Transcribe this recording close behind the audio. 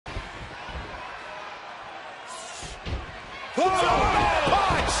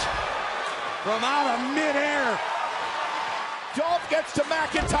Punch! From out of midair. Dolph gets to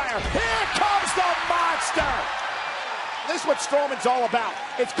McIntyre. Here comes the monster! This is what Strowman's all about.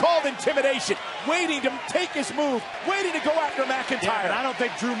 It's called intimidation. Waiting to take his move. Waiting to go after McIntyre. Yeah, but I don't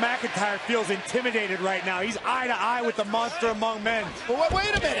think Drew McIntyre feels intimidated right now. He's eye to eye with the monster among men. Well,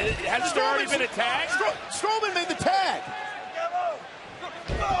 wait a minute. Hasn't there already been a tag? Strowman made the tag.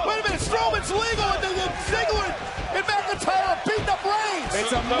 Wait a minute. Strowman's legal, and then Ziggler and McIntyre are beating up Reigns.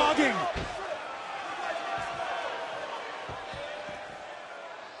 It's a mugging.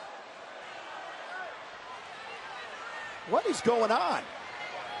 What is going on?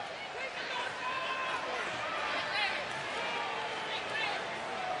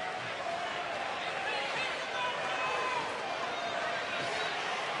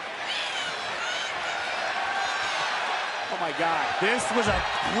 Oh my God. This was a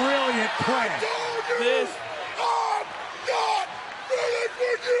brilliant plan. This. I'm not ready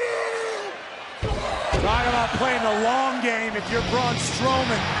for you! Talk about playing the long game if you're Braun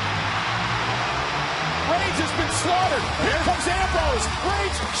Strowman. Reigns has been slaughtered. Here comes Ambrose.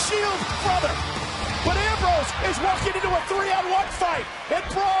 Reigns, Shield, brother. But Ambrose is walking into a 3-on-1 fight. And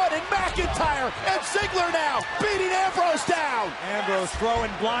Braun and McIntyre and Ziggler now beating Ambrose down. Ambrose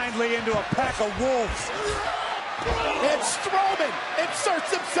throwing blindly into a pack of wolves. And Strowman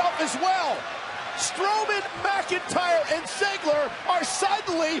inserts himself as well. Strowman, McIntyre, and Ziggler are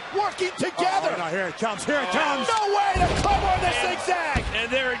suddenly working together. Oh, no, here it comes. Here it comes. No way to cover on the zigzag. And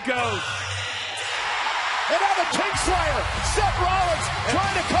there it goes. And now the Kingslayer, Seth Rollins,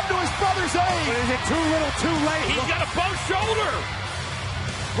 trying to come to his brother's aid. But is it too little, too late? He's got a bow shoulder.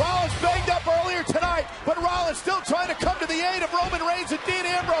 Rollins banged up earlier tonight, but Rollins still trying to come to the aid of Roman Reigns and Dean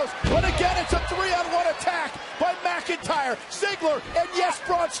Ambrose. But again, it's a 3-on-1 attack by McIntyre, Ziggler, and yes,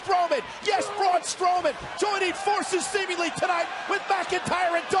 Braun Strowman. Yes, Braun Strowman joining forces seemingly tonight with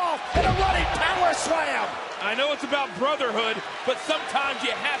McIntyre and Dolph in a running power slam. I know it's about brotherhood, but sometimes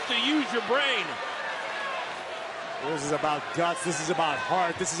you have to use your brain. This is about guts. This is about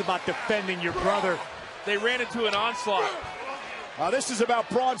heart. This is about defending your brother. They ran into an onslaught. This is about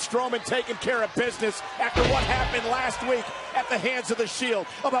Braun Strowman taking care of business after what happened last week at the hands of the Shield.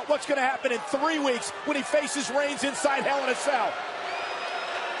 About what's going to happen in 3 weeks when he faces Reigns inside Hell in a Cell.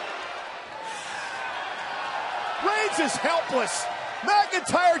 Reigns is helpless.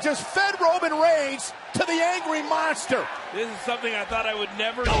 McIntyre just fed Roman Reigns to the angry monster. This is something I thought I would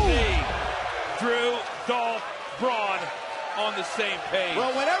never see. Drew, Dolph, Braun on the same page.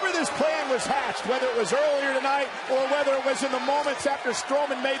 Well, whenever this plan was hatched, whether it was earlier tonight or whether it was in the moments after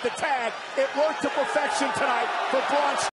Strowman made the tag, it worked to perfection tonight for Braun.